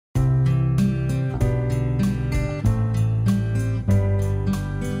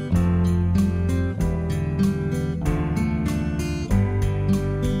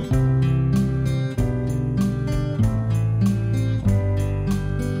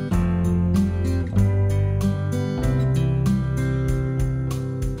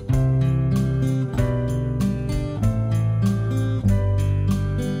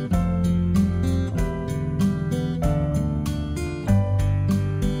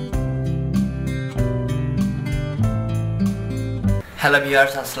Hello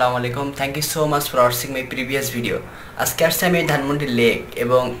viewers, Assalamu alaikum. Thank you so much for watching my previous video. আজকে আসছে আমি Dhanmondi lake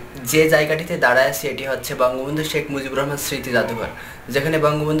এবং যে জায়গাটিতে দাঁড়ায় আছি এটি হচ্ছে বঙ্গবন্ধু শেখ মুজিবুর রহমান স্মৃতি জাদুঘর, যেখানে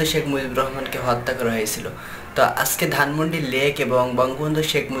বঙ্গবন্ধু শেখ মুজিবুর রহমানকে হত্যা করা হয়েছিল। তো আজকে ধানমন্ডি লেক এবং বঙ্গবন্ধু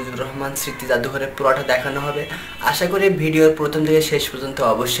শেখ মুজিবুর রহমান স্মৃতি জাদুঘরে পুরোটা দেখানো হবে। আশা করি ভিডিওর প্রথম থেকে শেষ পর্যন্ত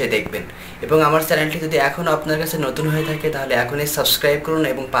অবশ্যই দেখবেন এবং আমার চ্যানেলটি যদি এখনও আপনার কাছে নতুন হয়ে থাকে তাহলে এখনই সাবস্ক্রাইব করুন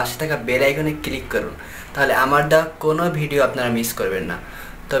এবং পাশে থাকা বেল আইকনে ক্লিক করুন, তাহলে আমার দেওয়া কোনো ভিডিও আপনারা মিস করবেন না।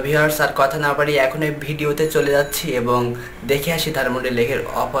 তো ভিউয়ার্স, আর কথা না পারি এখন এই ভিডিওতে চলে যাচ্ছি এবং দেখে আসি ধানমন্ডি লেকের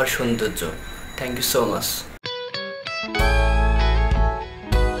অপার সৌন্দর্য। Thank you so much.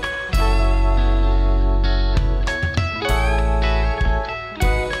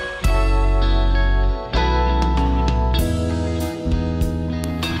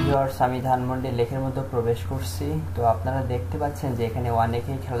 আমি ধানমন্ডি লেকের মধ্যে প্রবেশ করছি। তো আপনারা দেখতে পাচ্ছেন যে এখানে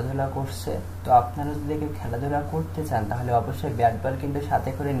অনেকেই খেলাধুলা করছে। তো আপনারা যদি কেউ খেলাধুলা করতে চান তাহলে অবশ্যই ব্যাট বল কিন্তু সাথে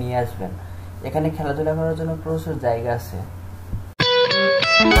করে নিয়ে আসবেন। এখানে খেলাধুলা করার জন্য প্রচুর জায়গা আছে।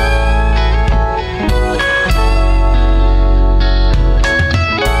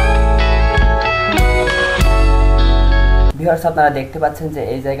 ভিউয়ার্স, আপনারা দেখতে পাচ্ছেন যে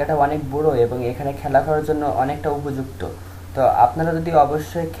এই জায়গাটা অনেক বড় এবং এখানে খেলা করার জন্য অনেকটা উপযুক্ত। তো আপনারা যদি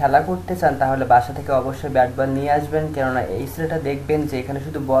অবশ্যই খেলা করতে চান তাহলে বাসা থেকে অবশ্যই ব্যাট বল নিয়ে আসবেন, কেননা এই ছেলেটা দেখবেন যে এখানে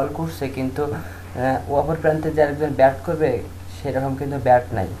শুধু বল করছে কিন্তু অপর প্রান্তে যে আরেকজন ব্যাট করবে সেরকম কিন্তু ব্যাট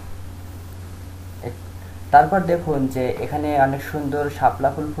নাই। তারপর দেখুন যে এখানে অনেক সুন্দর শাপলা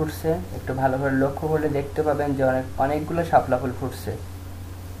ফুল ফুটছে। একটু ভালো করে লক্ষ্য করলে দেখতে পাবেন যে অনেকগুলো শাপলা ফুল ফুটছে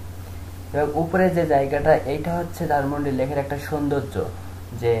এবং উপরে যে জায়গাটা এইটা হচ্ছে ধানমন্ডি লেকের একটা সৌন্দর্য,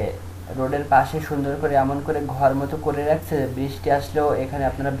 যে রোডের পাশে সুন্দর করে এমন করে ঘর মতো করে রাখছে যে বৃষ্টি আসলেও এখানে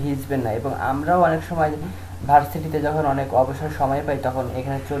আপনারা ভিজবেন না। এবং আমরাও অনেক সময় ভার্সিটিতে যখন অনেক অবসর সময় পাই তখন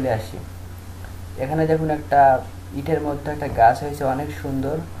এখানে চলে আসি। এখানে দেখুন একটা ইটের মধ্যে একটা গাছ হয়েছে, অনেক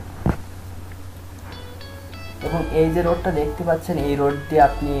সুন্দর। এবং এই যে রোডটা দেখতে পাচ্ছেন এই রোড দিয়ে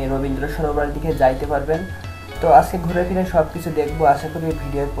আপনি রবীন্দ্র সরোবরের দিকে যাইতে পারবেন। তো আজকে ঘুরে ফিরে সব কিছু দেখবো। আশা করি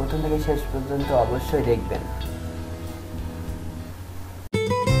ভিডিওর প্রথম থেকে শেষ পর্যন্ত অবশ্যই দেখবেন।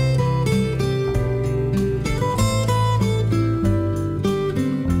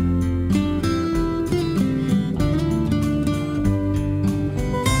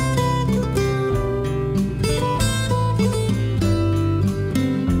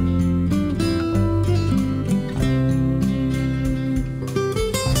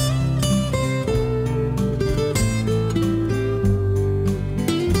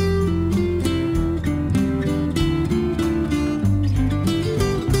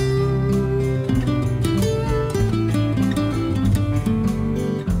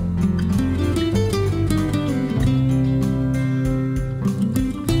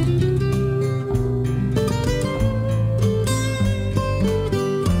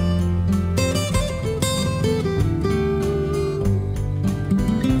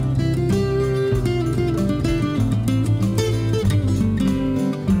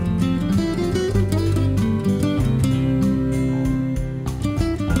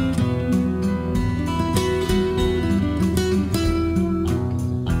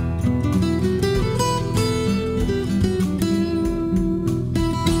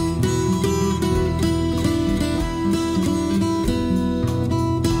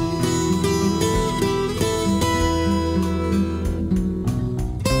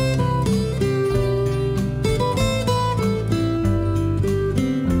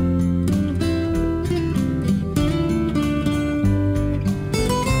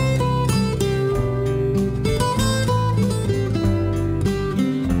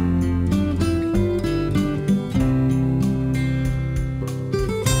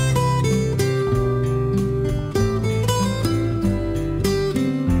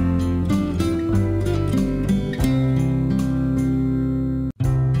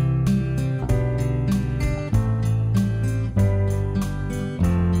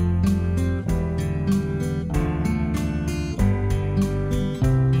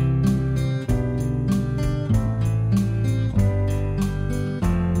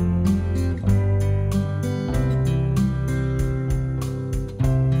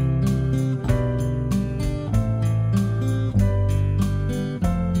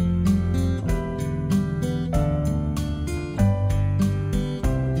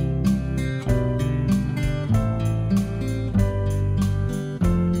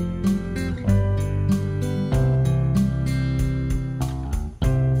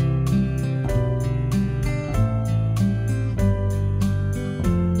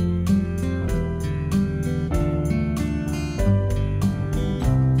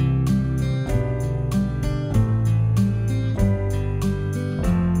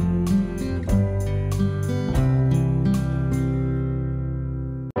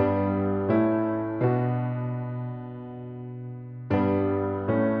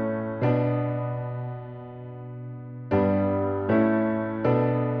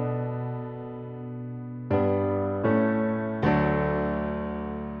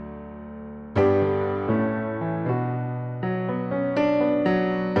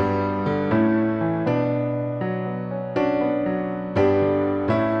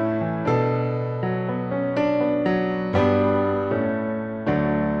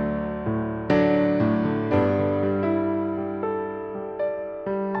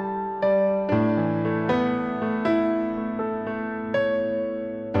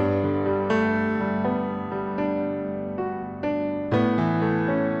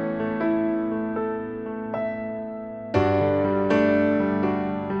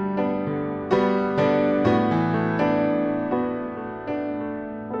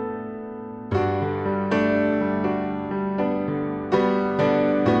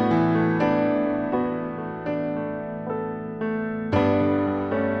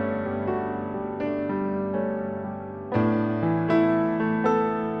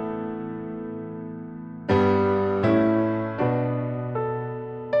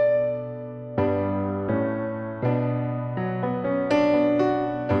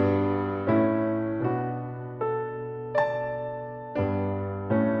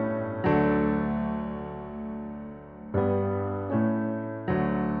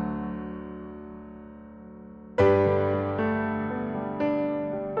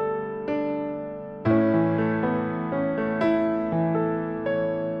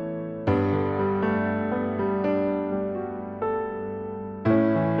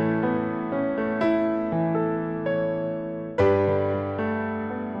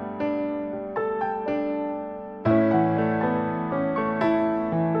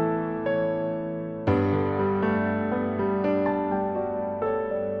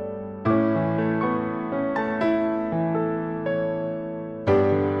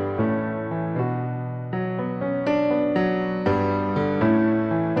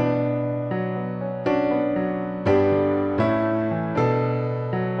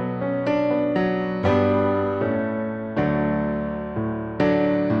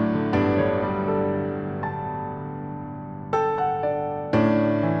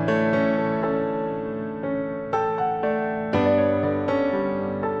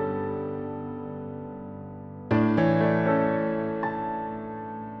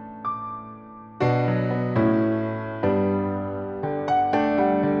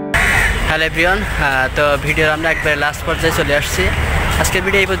 হ্যালো এভরিওয়ান, তো ভিডিওর আমরা একবারে লাস্ট পর্যায়ে চলে আসছি। আজকের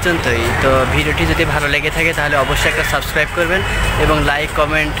ভিডিও এই পর্যন্তই। তো ভিডিওটি যদি ভালো লেগে থাকে তাহলে অবশ্যই একটা সাবস্ক্রাইব করবেন এবং লাইক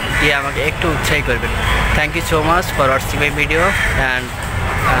কমেন্ট দিয়ে আমাকে একটু উৎসাহী করবেন। Thank you so much for watching my video and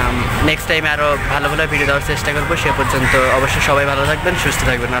next টাইমে আরও ভালো ভালো ভিডিও দেওয়ার চেষ্টা করবো। সে পর্যন্ত অবশ্যই সবাই ভালো থাকবেন, সুস্থ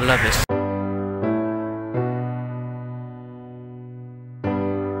থাকবেন। আল্লাহ হাফেজ।